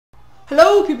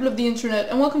Hello people of the internet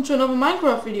and welcome to another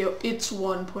Minecraft video. It's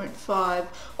 1.5.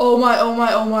 Oh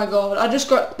my god. I just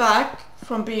got back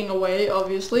from being away,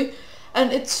 obviously,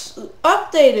 and it's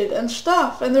updated and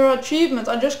stuff, and there are achievements.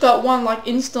 I just got one like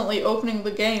instantly opening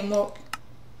the game. Look.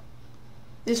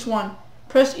 This one.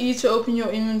 Press E to open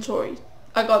your inventory.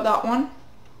 I got that one.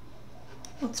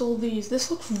 What's all these? This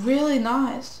looks really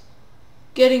nice.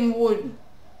 Getting wood.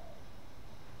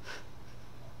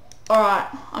 Alright,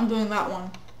 I'm doing that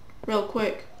one. Real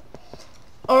quick.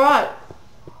 Alright.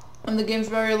 And the game's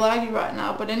very laggy right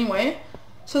now, but anyway.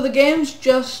 So the game's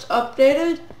just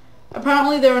updated.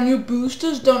 Apparently there are new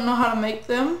boosters, don't know how to make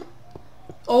them.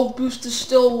 Old boosters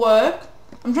still work.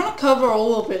 I'm trying to cover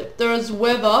all of it. There is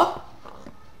weather,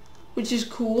 which is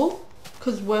cool,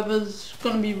 because weather's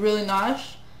going to be really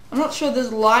nice. I'm not sure,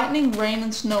 there's lightning, rain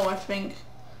and snow I think,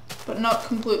 but not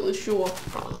completely sure.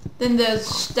 Then there's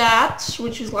stats,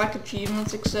 which is like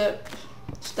achievements except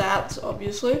stats,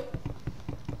 obviously.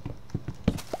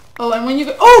 Oh, and when you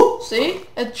go, oh, see,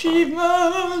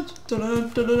 achievements. Dun, dun,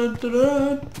 dun, dun,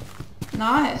 dun.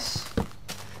 Nice.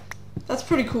 That's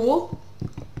pretty cool.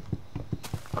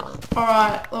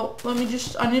 Alright, well, let me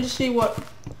just, I need to see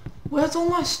where's all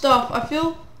my stuff? I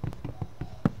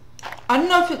don't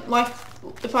know if it, like,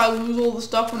 if I lose all the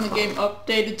stuff when the game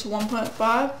updated to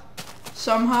 1.5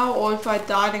 somehow, or if I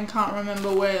died and can't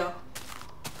remember where.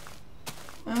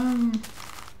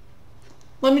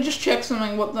 Let me just check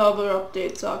something, what the other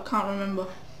updates are, can't remember.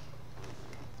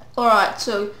 Alright,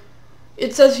 so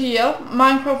it says here,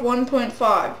 Minecraft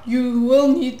 1.5, you will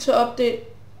need to update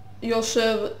your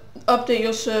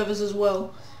servers as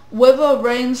well. Weather,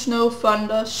 rain, snow,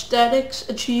 thunder, statics,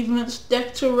 achievements,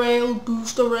 deck to rail,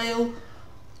 booster rail,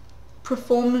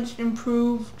 performance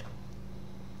improved,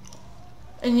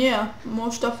 and yeah,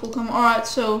 more stuff will come. Alright,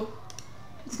 so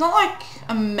it's not like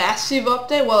a massive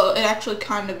update. Well, it actually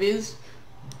kind of is,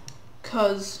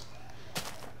 cause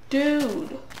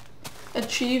dude,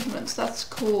 achievements, that's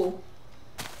cool.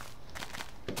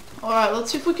 Alright,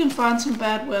 let's see if we can find some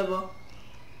bad weather.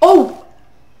 Oh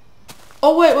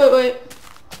wait,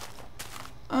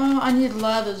 I need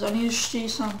ladders. I need to see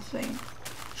something.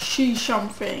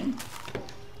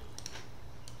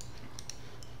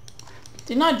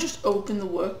 Didn't I just open the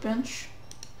workbench?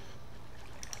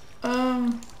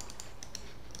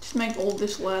 Just make all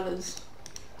this ladders.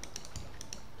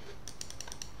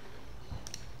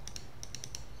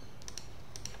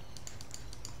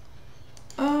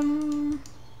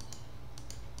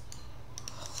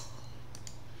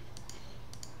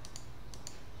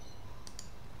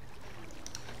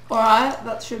 Alright,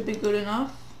 that should be good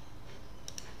enough.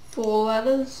 4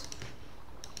 ladders.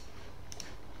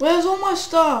 Where's all my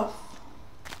stuff?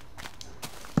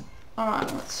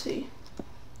 Alright, let's see.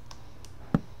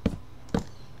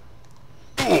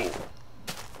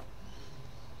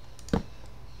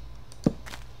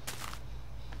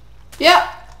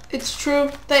 Yeah, it's true.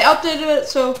 They updated it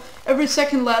so every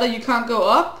second ladder you can't go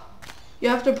up. You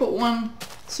have to put one.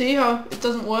 See how it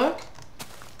doesn't work?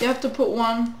 You have to put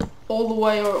one all the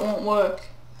way or it won't work.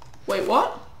 Wait,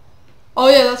 what? Oh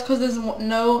yeah, that's because there's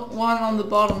no one on the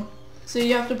bottom. So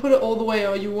you have to put it all the way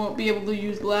or you won't be able to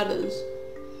use ladders.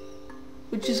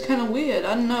 Which is kind of weird.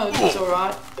 I don't know if it's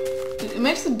alright. It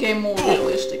makes the game more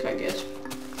realistic, I guess.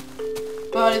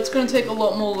 But it's going to take a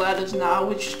lot more ladders now,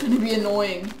 which is going to be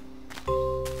annoying.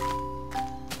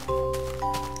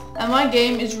 And my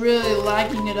game is really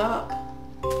lagging it up.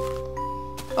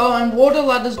 Oh, and water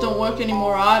ladders don't work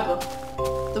anymore either.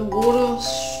 The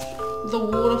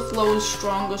water flow is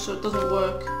stronger, so it doesn't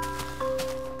work.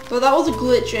 But that was a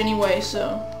glitch anyway,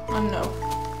 so I don't know.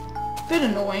 Bit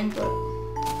annoying, but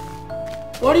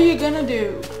what are you gonna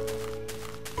do?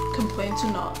 Complain to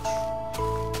Notch.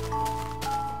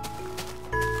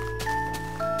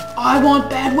 I want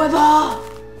bad weather!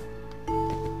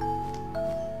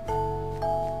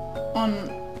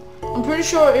 I'm pretty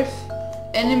sure if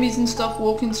enemies and stuff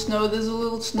walk in snow, there's a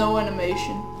little snow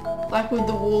animation. Like with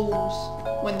the wolves,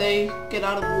 when they get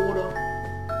out of water.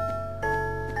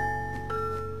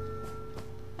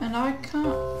 And I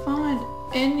can't find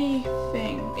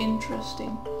anything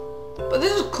interesting. But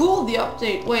this is cool, the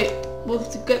update. Wait, we'll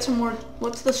have to get some more.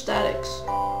 What's the statics?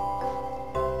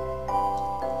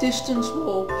 Distance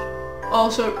walked. Oh,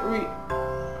 so it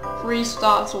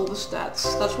restarts all the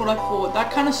stats. That's what I thought.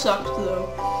 That kind of sucked though,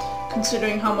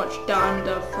 considering how much diamond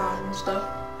I've found and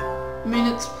stuff.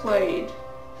 Minutes played.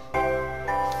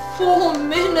 4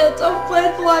 minutes! I've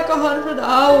played for like 100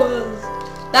 hours!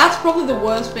 That's probably the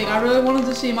worst thing. I really wanted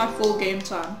to see my full game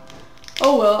time.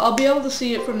 Oh well, I'll be able to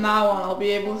see it from now on. I'll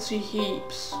be able to see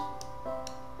heaps.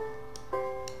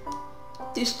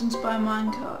 Distance by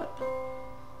minecart.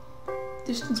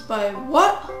 Distance by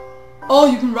what?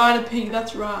 Oh, you can ride a pig,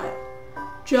 that's right.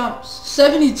 Jumps.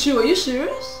 72, are you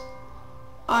serious?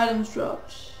 Items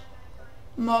drops.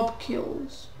 Mob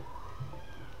kills.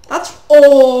 That's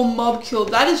all mob kill.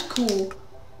 That is cool.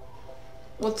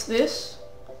 What's this?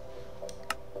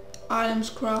 Items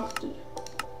crafted.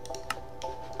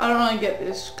 I don't really get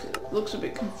this. It looks a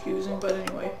bit confusing, but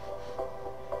anyway.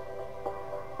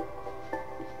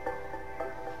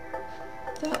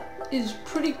 That is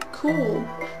pretty cool.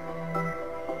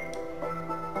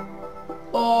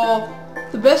 Oh,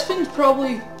 the best thing's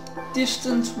probably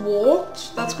distance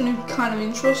walked. That's going to be kind of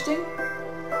interesting.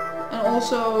 And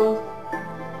also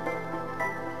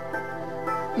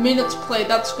minutes played.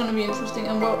 That's going to be interesting.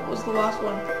 And what was the last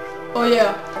one? Oh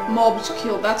yeah, mobs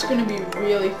killed. That's going to be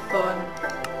really fun.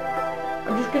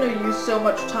 I'm just going to use so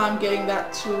much time getting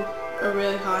that to a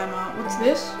really high amount. What's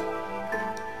this?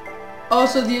 Oh,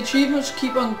 so the achievements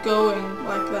keep on going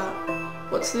like that.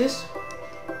 What's this?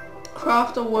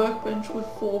 Craft a workbench with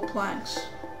 4 planks.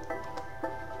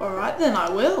 Alright then, I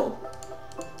will.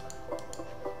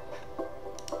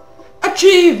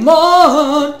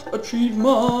 Achievement!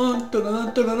 Achievement! Dun,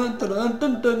 dun, dun, dun, dun,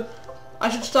 dun, dun. I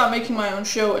should start making my own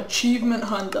show, Achievement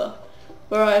Hunter,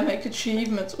 where I make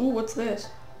achievements. Ooh, what's this?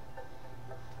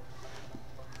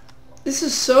 This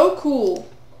is so cool.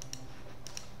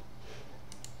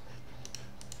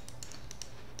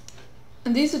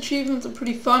 And these achievements are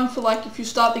pretty fun for like if you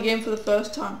start the game for the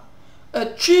first time.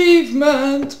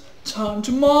 Achievement! Time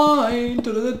to mine!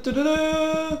 Da, da, da, da,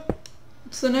 da.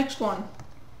 What's the next one?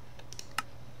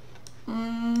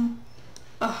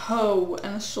 A hoe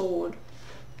and a sword.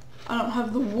 I don't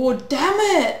have the wood. Damn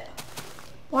it!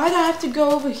 Why do I have to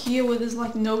go over here where there's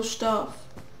like no stuff?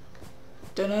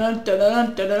 Dun dun dun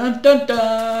dun dun dun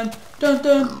dun dun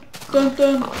dun dun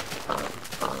dun.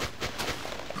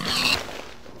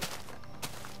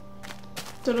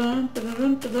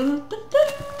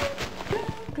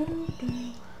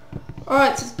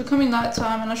 Alright, so it's becoming night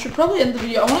time and I should probably end the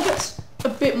video. I want to get a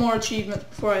bit more achievements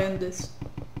before I end this.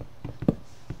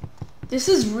 This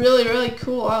is really, really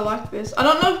cool. I like this. I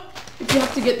don't know if you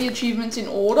have to get the achievements in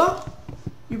order.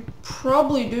 You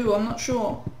probably do, I'm not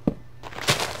sure.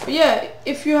 But yeah,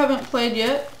 if you haven't played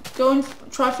yet, go and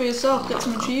try for yourself, get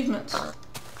some achievements.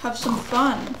 Have some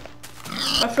fun.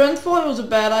 My friend thought it was a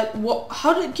bad idea.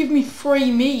 How did it give me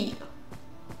free meat?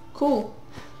 Cool.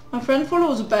 My friend thought it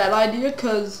was a bad idea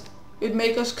because it'd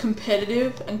make us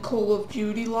competitive and Call of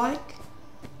Duty like.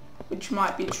 Which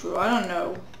might be true, I don't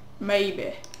know.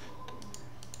 Maybe.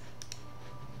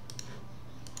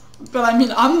 But I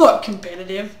mean, I'm not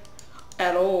competitive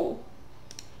at all.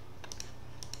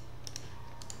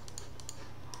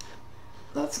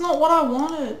 That's not what I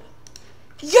wanted.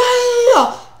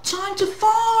 Yeah! Time to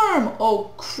farm!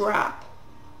 Oh crap.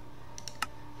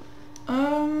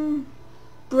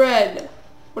 Bread.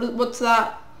 What's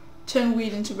that? Turn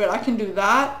wheat into bread. I can do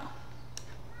that.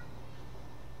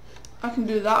 I can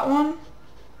do that one.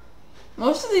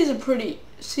 Most of these are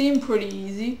seem pretty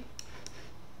easy.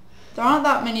 There aren't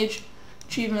that many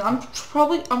achievements.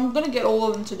 I'm gonna get all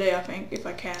of them today, I think, if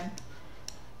I can.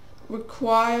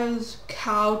 Requires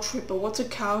cow tripper. What's a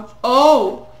cow?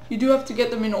 Oh! You do have to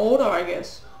get them in order, I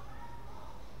guess.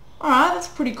 Alright, that's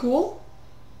pretty cool.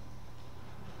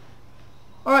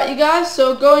 Alright, you guys,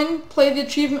 so go and play the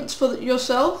achievements for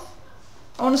yourself.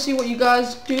 I want to see what you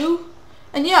guys do.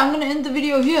 And yeah, I'm going to end the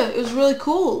video here. It was really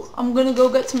cool. I'm going to go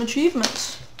get some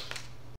achievements.